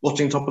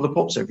watching Top of the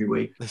Pops every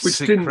week. Which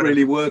didn't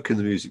really work in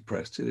the music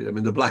press, did it? I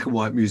mean, the black and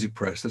white music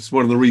press, that's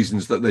one of the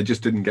reasons that they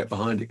just didn't get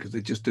behind it, because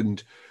they just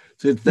didn't...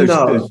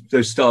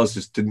 Those stars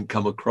just didn't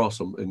come across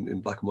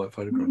in black and white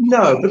photographs.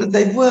 No, but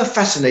they were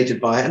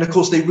fascinated by it. And of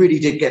course, they really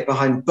did get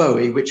behind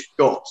Bowie, which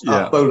got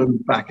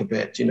Boland back a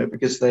bit, you know,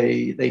 because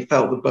they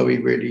felt that Bowie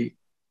really,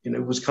 you know,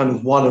 was kind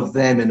of one of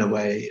them in a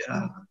way.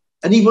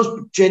 And he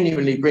was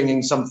genuinely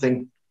bringing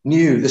something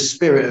new, the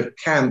spirit of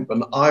camp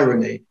and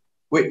irony,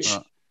 which,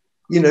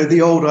 you know,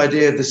 the old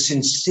idea of the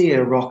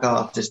sincere rock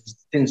artist,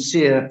 the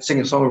sincere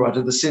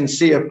singer-songwriter, the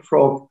sincere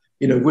prog,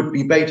 you know, would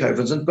be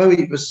Beethoven's. And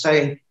Bowie was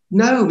saying,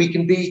 no, we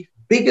can be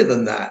bigger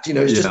than that. You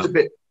know, it's just a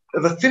bit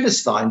of a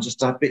Philistine,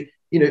 just a bit,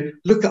 you know,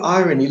 look at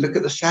irony, look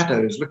at the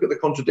shadows, look at the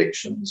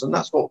contradictions. And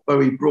that's what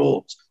Bowie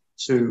brought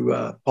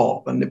to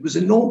pop. And it was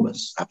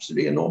enormous,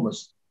 absolutely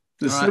enormous.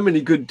 There's so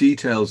many good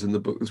details in the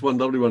book. There's one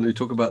lovely one who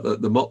talk about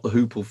the Mott the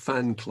Hoople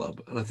fan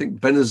club. And I think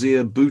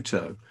Benazir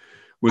Bhutto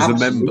was a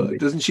member.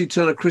 Doesn't she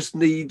turn up? Chris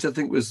Needs, I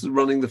think, was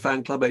running the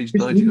fan club, age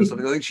 90 or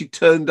something. I think she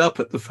turned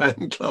up at the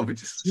fan club,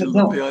 which is a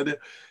lovely idea.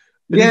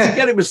 And you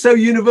forget it was so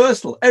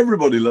universal.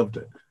 Everybody loved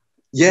it.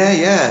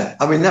 Yeah.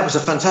 I mean, that was a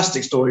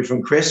fantastic story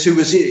from Chris, who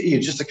was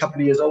just a couple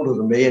of years older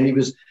than me. And he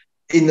was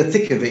in the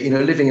thick of it, you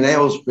know, living in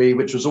Aylesbury,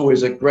 which was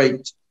always a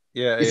great...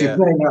 If you're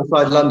playing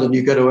outside London,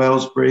 you go to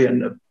Aylesbury,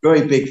 and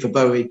very big for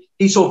Bowie.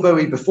 He saw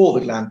Bowie before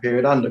the glam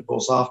period and, of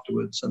course,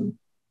 afterwards. And,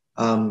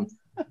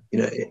 you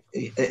know,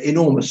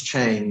 enormous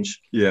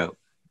change. Yeah.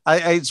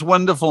 It's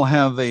wonderful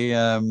how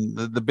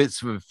the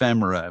bits of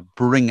ephemera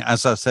bring,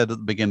 as I said at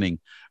the beginning,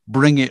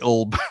 bring it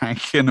all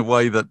back in a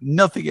way that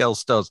nothing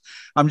else does.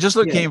 I'm just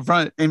looking in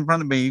front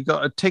of me. You've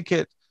got a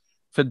ticket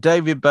for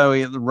David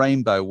Bowie at the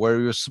Rainbow, where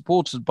he was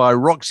supported by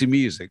Roxy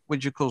Music,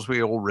 which of course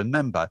we all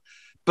remember,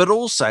 but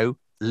also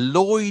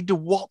Lloyd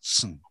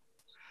Watson.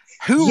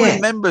 Who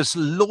remembers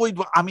Lloyd?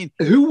 I mean,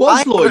 who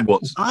was Lloyd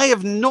Watson? I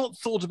have not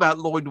thought about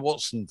Lloyd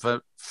Watson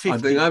for 50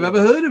 years. I think I've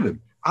ever heard of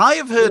him. I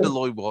have heard of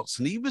Lloyd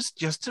Watson. He was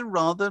just a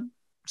rather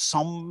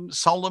solemn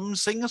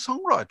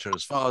singer-songwriter,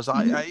 as far as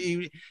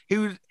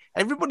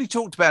everybody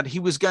talked about he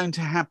was going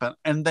to happen,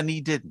 and then he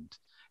didn't.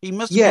 He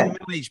must have been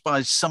managed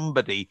by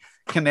somebody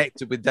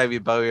connected with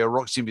David Bowie or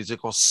Roxy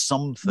Music or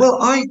something.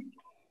 Well,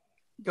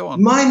 go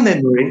on. My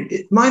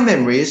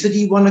memory is that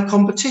he won a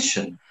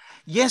competition.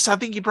 Yes, I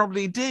think he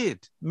probably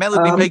did.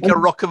 Melody Maker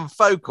Rock and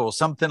Folk or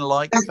something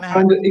like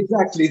that.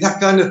 Exactly,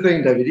 that kind of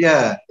thing, David.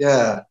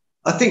 Yeah.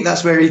 I think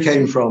that's where he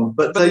came from.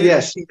 But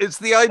yes. It's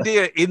the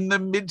idea in the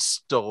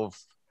midst of,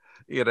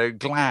 you know,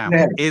 glam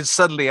is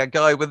suddenly a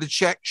guy with a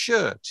check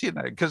shirt, you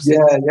know, because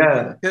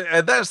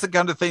that's the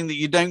kind of thing that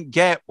you don't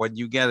get when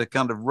you get a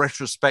kind of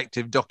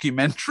retrospective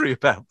documentary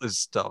about this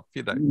stuff,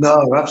 you know.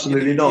 No,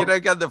 absolutely not. You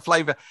don't get the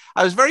flavor.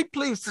 I was very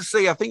pleased to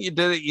see, I think you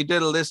did a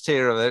list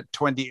here of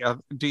 20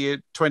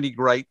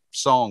 great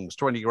songs,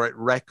 20 great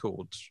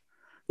records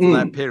from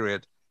that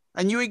period.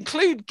 And you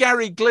include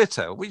Gary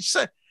Glitter, which,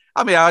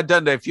 I mean, I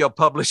don't know if your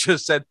publisher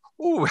said,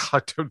 oh,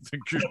 I don't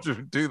think you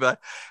should do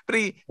that. But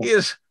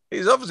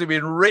he's obviously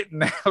been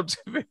written out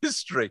of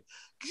history.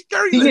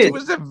 Gary Glitter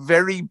was a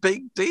very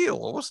big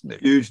deal, wasn't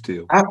it? Huge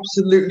deal.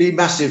 Absolutely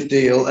massive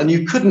deal. And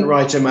you couldn't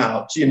write him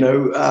out,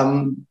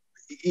 I'm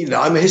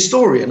a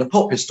historian, a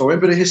pop historian,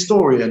 but a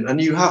historian.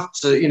 And you have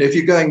to, if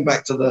you're going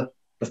back to the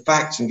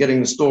facts and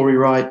getting the story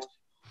right,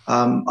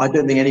 I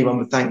don't think anyone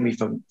would thank me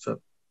for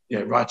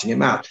writing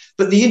him out.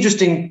 But the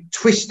interesting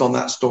twist on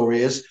that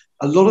story is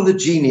a lot of the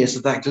genius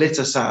of that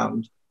glitter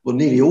sound, well,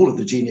 nearly all of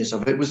the genius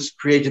of it was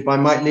created by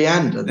Mike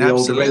Leander, the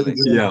old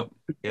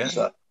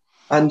producer.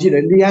 And,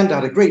 Leander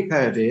had a great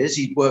pair of ears.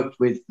 He'd worked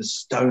with the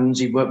Stones,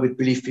 he'd worked with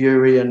Billy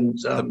Fury and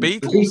the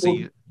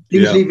Beatles. He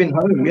was leaving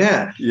home,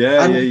 Yeah.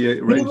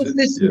 When he was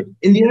listening,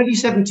 in the early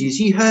 70s,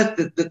 he heard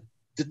the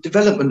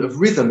development of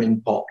rhythm in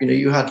pop.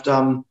 You had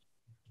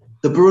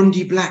the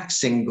Burundi Black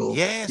single.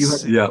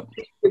 Yes. You had,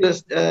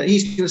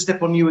 He's Gonna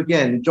Step on You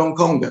Again, John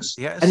Congas.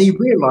 Yes. And he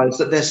realized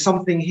that there's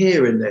something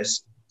here in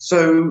this.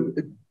 So,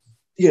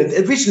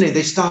 originally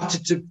they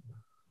started to,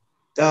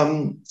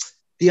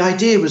 the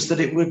idea was that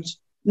it would,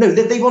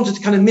 they wanted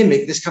to kind of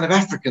mimic this kind of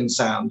African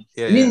sound.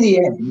 And in the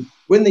end,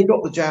 when they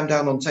got the jam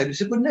down on tape, they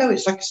said, well, no,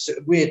 it's like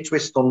a weird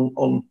twist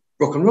on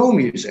rock and roll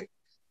music.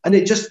 And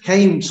it just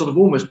came sort of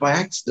almost by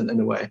accident in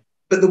a way.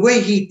 But the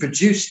way he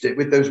produced it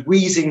with those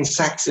wheezing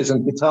saxes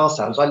and guitar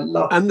sounds, I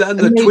love. And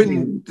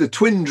the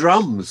twin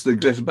drums, the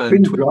Glitter Band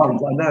twin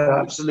drums. I know,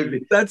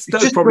 absolutely. That's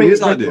probably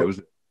his idea, was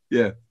it?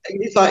 Yeah.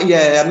 It's like,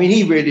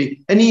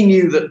 he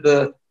knew that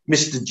the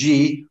Mr.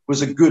 G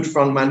was a good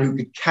frontman who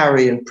could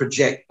carry and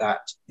project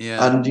that.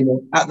 Yeah. And,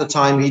 at the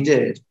time he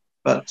did.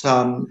 But,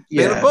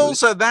 But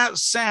also that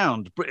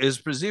sound was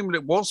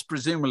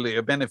presumably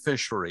a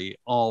beneficiary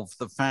of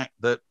the fact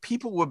that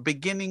people were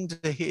beginning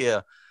to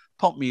hear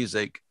pop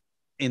music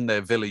in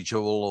their village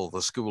hall or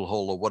the school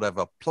hall or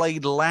whatever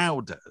played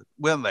louder,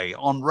 weren't they,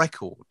 on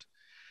record?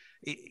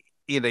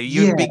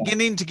 You're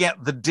beginning to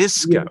get the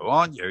disco,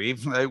 aren't you?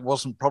 Even though it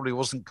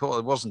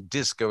wasn't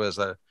disco as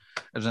an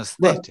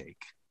aesthetic,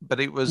 but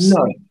it was.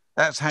 No.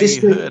 That's how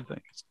disco, you heard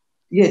things.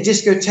 Yeah,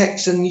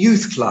 discotheques and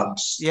youth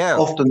clubs. Yeah,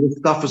 often the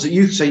stuff was at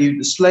youth. So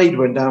the Slade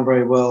went down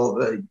very well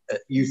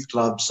at youth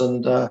clubs,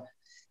 and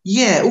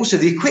also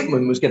the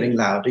equipment was getting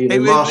louder.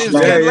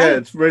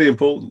 It's really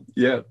important.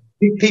 Yeah,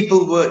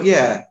 people were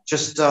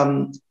just.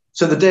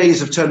 So the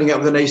days of turning up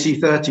with an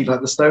AC30 like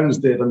the Stones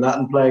did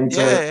and playing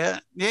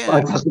to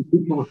 5,000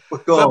 people were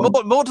gone.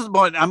 But more to the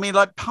point, I mean,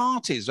 like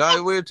parties.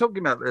 We were talking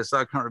about this,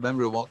 I can't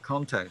remember in what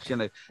context.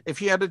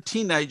 If you had a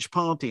teenage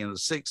party in the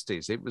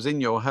 60s, it was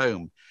in your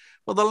home.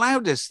 Well, the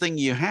loudest thing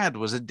you had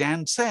was a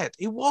dancette.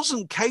 It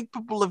wasn't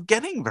capable of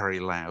getting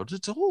very loud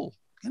at all.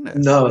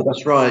 No,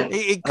 that's right.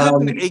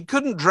 It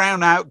couldn't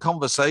drown out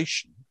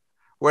conversation.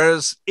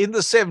 Whereas in the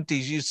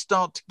 70s, you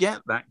start to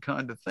get that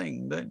kind of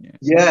thing, don't you?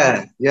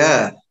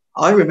 Yeah.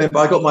 I remember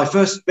I got my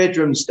first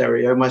bedroom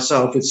stereo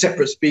myself with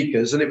separate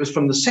speakers, and it was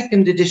from the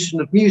second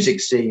edition of Music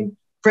Scene.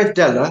 Fred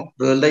Deller,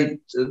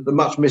 the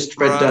much missed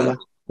Fred Deller,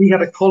 he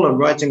had a column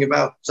writing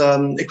about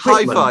equipment.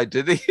 Hi-fi,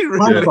 did he?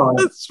 Really?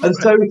 Hi-fi. And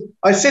so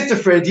I said to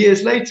Fred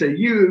years later,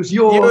 you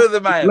were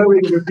the man.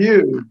 Glowing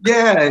review.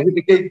 Yeah.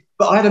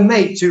 But I had a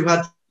mate who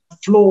had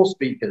floor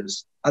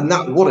speakers, and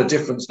what a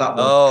difference that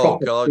was. Oh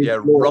God,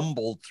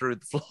 rumbled through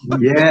the floor.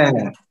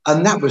 Yeah,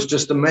 and that was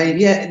just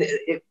amazing. Yeah,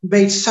 it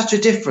made such a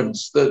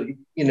difference that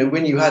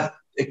when you had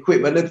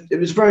equipment, it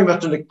was very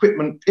much an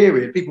equipment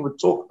period. People would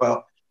talk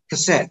about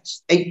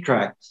cassettes,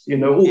 8-tracks,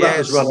 all that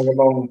was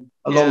running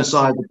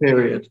alongside the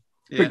period.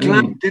 But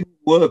Glam didn't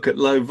work at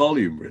low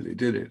volume, really,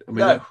 did it? I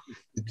mean,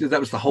 that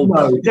was the whole.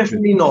 No,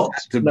 definitely not.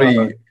 To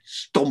be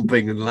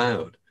stomping and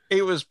loud.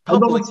 It was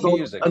public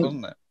music,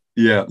 wasn't it?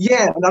 Yeah.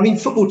 And I mean,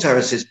 Football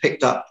Terraces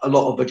picked up a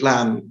lot of the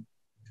Glam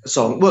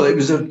song. Well, it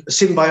was a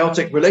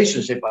symbiotic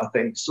relationship, I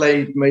think.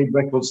 Slade made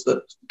records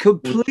that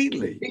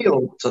completely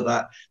appealed to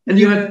that. And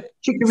you had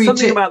Chicory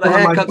something about the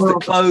haircuts, the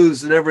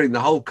clothes and everything, the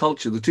whole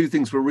culture. The two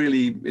things were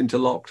really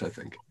interlocked, I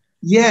think.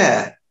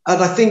 Yeah.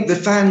 And I think the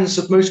fans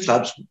of most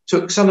clubs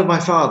took Son of My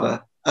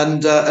Father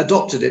and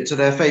adopted it to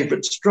their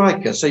favourite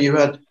striker. So you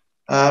had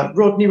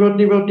Rodney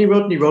Marsh, Rodney, to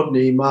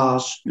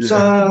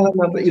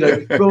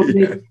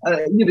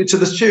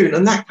the tune.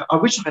 And that, I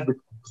wish I had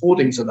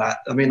recordings of that.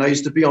 I mean, I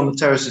used to be on the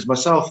terraces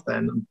myself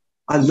then, and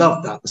I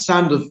loved that. The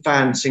sound of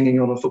fans singing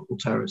on a football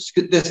terrace.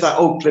 There's that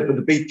old clip of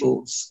the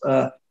Beatles,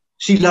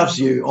 She Loves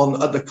You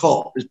at the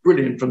Cop is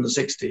brilliant from the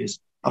 60s.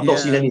 I've not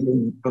seen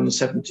anything from the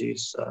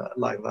 70s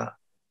like that.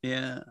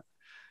 Yeah.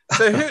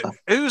 So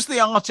who's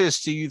the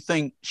artist who you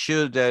think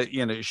should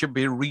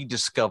be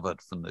rediscovered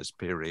from this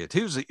period?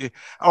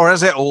 Or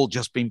has it all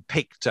just been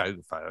picked over,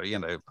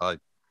 by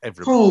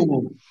everybody?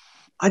 Oh,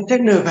 I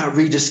don't know about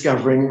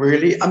rediscovering,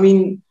 really. I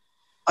mean,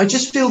 I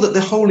just feel that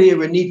the whole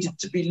era needed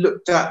to be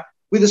looked at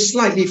with a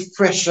slightly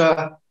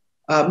fresher,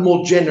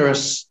 more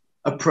generous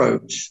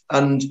approach.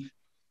 And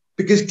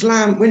because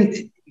glam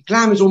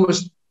is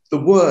almost, the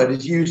word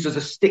is used as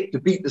a stick to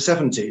beat the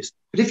 70s.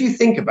 But if you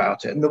think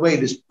about it and the way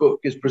this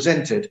book is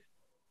presented,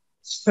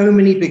 so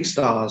many big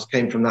stars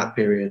came from that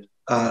period.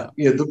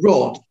 The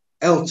Rod,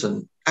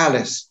 Elton,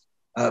 Alice,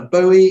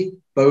 Bowie,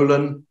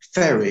 Bolan,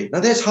 Ferry. Now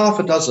there's half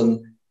a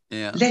dozen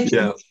Yeah.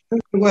 Legend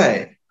straight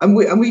away. And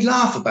we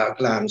laugh about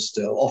glam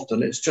still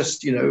often. It's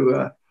just,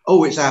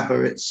 oh, it's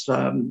ABBA, it's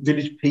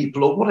Village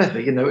People or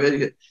whatever,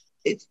 but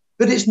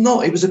it's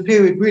not. It was a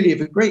period really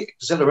of a great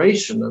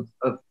acceleration of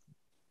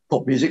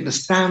pop music. The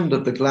sound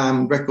of the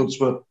glam records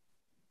were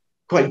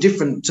quite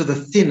different to the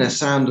thinner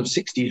sound of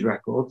 60s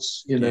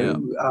records,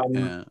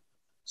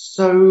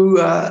 So,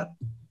 I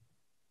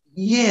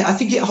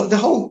think the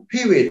whole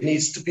period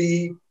needs to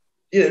be,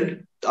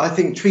 I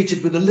think,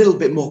 treated with a little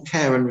bit more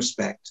care and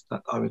respect,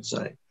 I would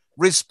say.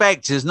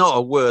 Respect is not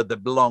a word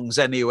that belongs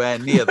anywhere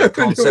near the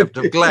concept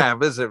of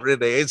glam, is it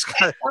really? It's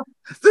kind of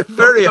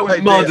very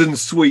mud and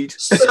sweet.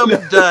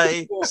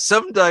 Someday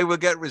we'll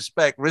get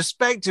respect.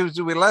 Respect is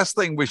the last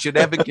thing we should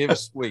ever give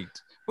sweet.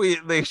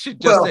 They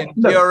should just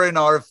endure in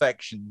our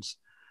affections.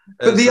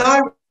 But the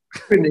irony,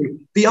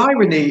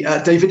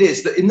 David,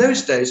 is that in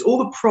those days, all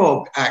the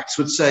prog acts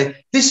would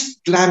say, this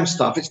glam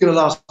stuff, it's going to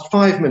last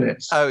 5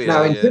 minutes. Oh, yeah,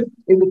 now,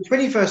 in the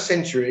 21st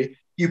century,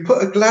 you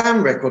put a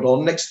glam record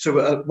on next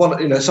to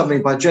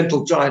something by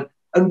Gentle Giant,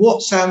 and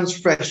what sounds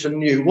fresh and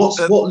new? What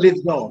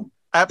lives on?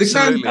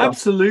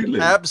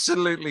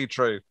 Absolutely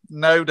true.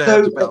 No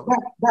doubt about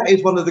that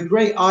is one of the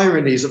great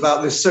ironies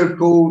about this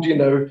so-called,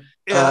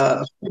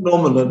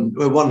 phenomenon,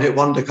 a one-hit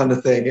wonder kind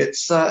of thing.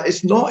 It's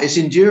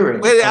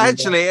enduring. Well,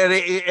 actually,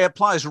 it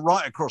applies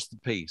right across the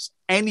piece.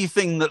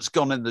 Anything that's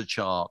gone in the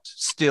chart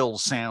still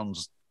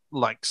sounds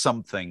like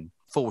something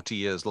 40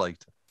 years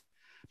later.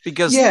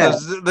 Because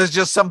there's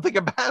just something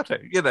about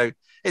it,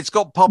 it's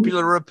got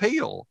popular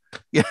appeal.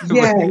 In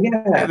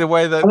the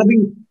way that.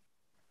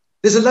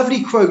 There's a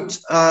lovely quote.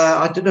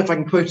 I don't know if I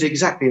can quote it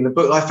exactly in the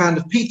book I found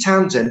of Pete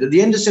Townsend at the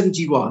end of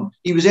 '71.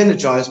 He was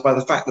energized by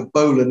the fact that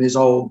Bolan, his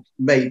old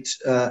mate,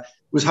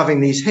 was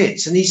having these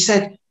hits, and he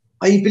said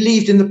he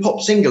believed in the pop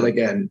single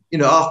again.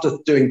 After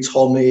doing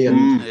Tommy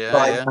and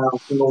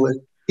Lighthouse and all this,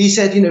 he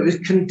said, it was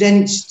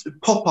condensed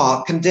pop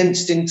art,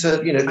 condensed into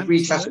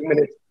 3 classic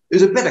minutes. It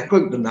was a better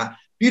quote than that.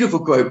 Beautiful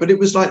quote, but it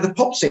was like the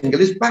pop single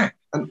is back,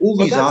 and all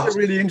these that's artists. A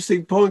really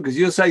interesting point, because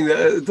you're saying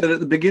that at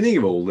the beginning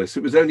of all this,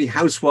 it was only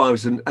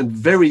housewives and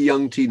very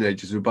young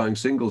teenagers who were buying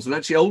singles, and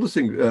actually older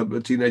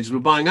teenagers were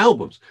buying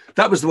albums.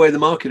 That was the way the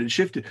market had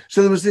shifted.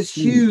 So there was this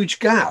huge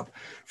gap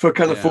for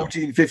kind of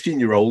 14,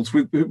 15-year-olds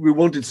who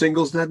wanted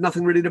singles and had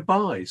nothing really to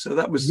buy. So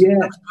that's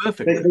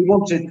perfect. They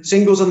wanted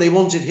singles and they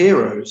wanted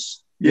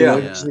heroes.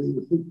 People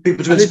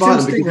to inspire them.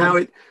 Interesting how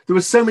there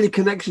were so many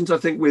connections, I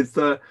think, with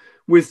the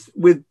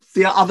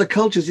other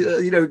cultures,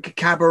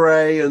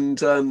 Cabaret and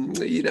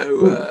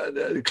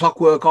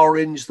Clockwork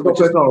Orange.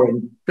 Clockwork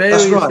Orange.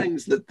 Various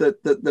things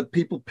that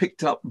people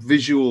picked up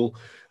visual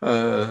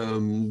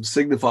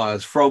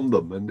signifiers from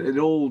them, and it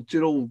all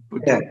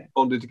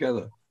bonded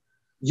together.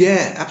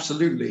 Yeah,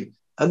 absolutely.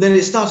 And then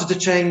it started to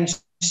change.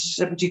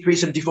 73,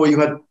 74. You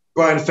had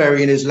Brian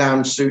Ferry in his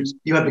lounge suit.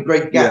 You had The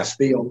Great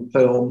Gatsby on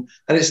film,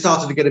 and it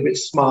started to get a bit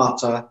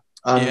smarter.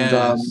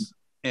 And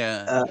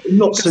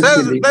not so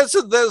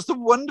that's the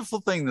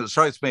wonderful thing that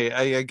strikes me.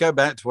 I go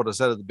back to what I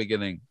said at the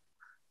beginning.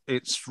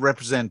 It's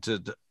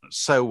represented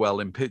so well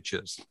in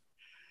pictures.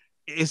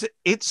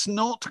 It's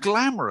not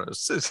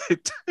glamorous, is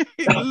it?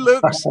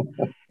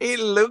 It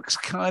looks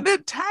kind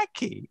of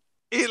tacky.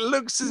 It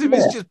looks as if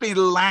it's just been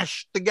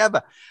lashed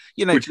together.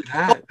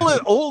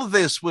 All of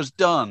this was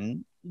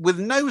done with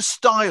no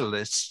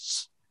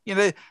stylists.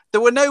 There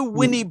were no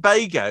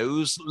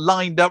Winnebagos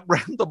lined up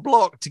round the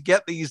block to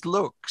get these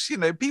looks.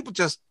 People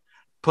just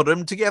put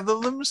them together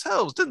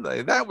themselves, didn't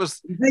they? That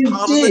was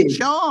part of the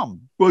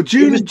charm. Well,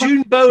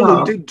 June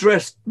Bolan did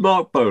dress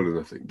Mark Bolan,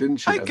 I think, didn't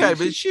she? Okay,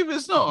 but she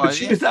was not.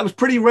 But that was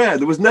pretty rare.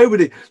 There was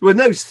nobody. There were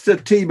no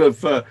team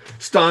of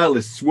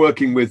stylists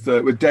working with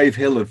Dave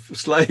Hill of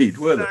Slade,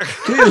 were there?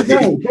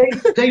 No,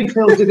 Dave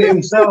Hill did it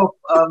himself,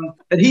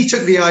 and he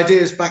took the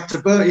ideas back to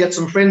Burt. He had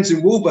some friends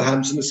in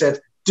Wolverhampton and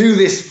said, "Do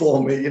this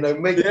for me,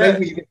 make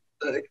me,"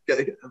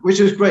 which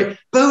was great.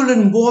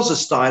 Bolan was a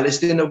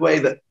stylist in a way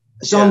that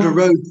Zandra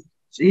Rhodes.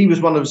 He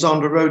was one of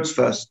Zandra Rhodes'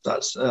 first,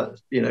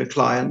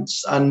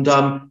 clients, and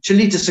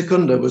Chalita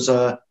Secunda was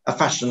a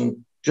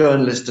fashion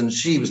journalist, and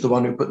she was the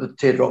one who put the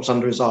teardrops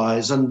under his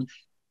eyes.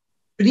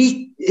 But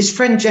his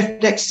friend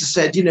Jeff Dexter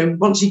said,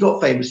 once he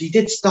got famous, he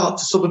did start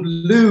to sort of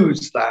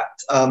lose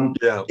that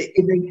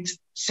innate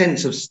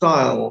sense of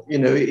style.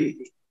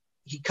 He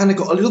kind of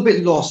got a little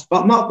bit lost.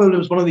 But Mark Bolan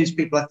was one of these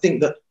people, I think,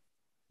 that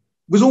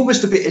was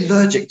almost a bit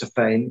allergic to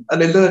fame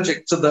and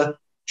allergic to the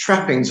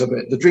trappings of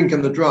it, the drink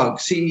and the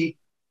drugs. He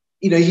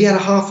had a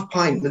half a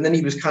pint and then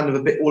he was kind of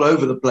a bit all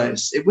over the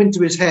place. It went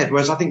to his head,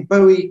 whereas I think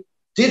Bowie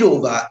did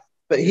all that,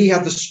 but he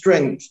had the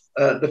strength,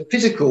 the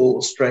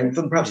physical strength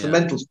and perhaps the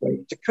mental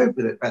strength to cope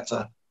with it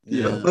better.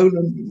 Yeah.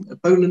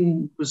 But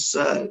Bolan was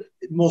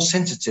more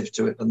sensitive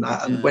to it than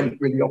that and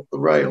went really off the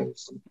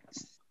rails.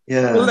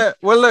 Yeah.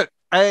 Well, look,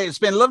 it's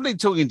been lovely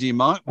talking to you,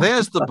 Mark.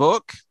 There's the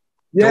book.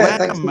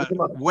 Thanks so much.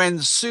 When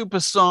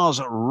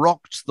Superstars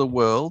Rocked the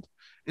World.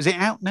 Is it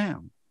out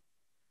now?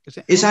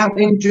 It's out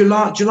in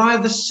July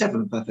the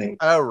 7th, I think.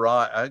 Oh,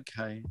 right.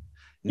 Okay.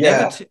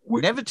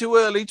 Never too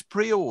early to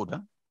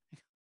pre-order.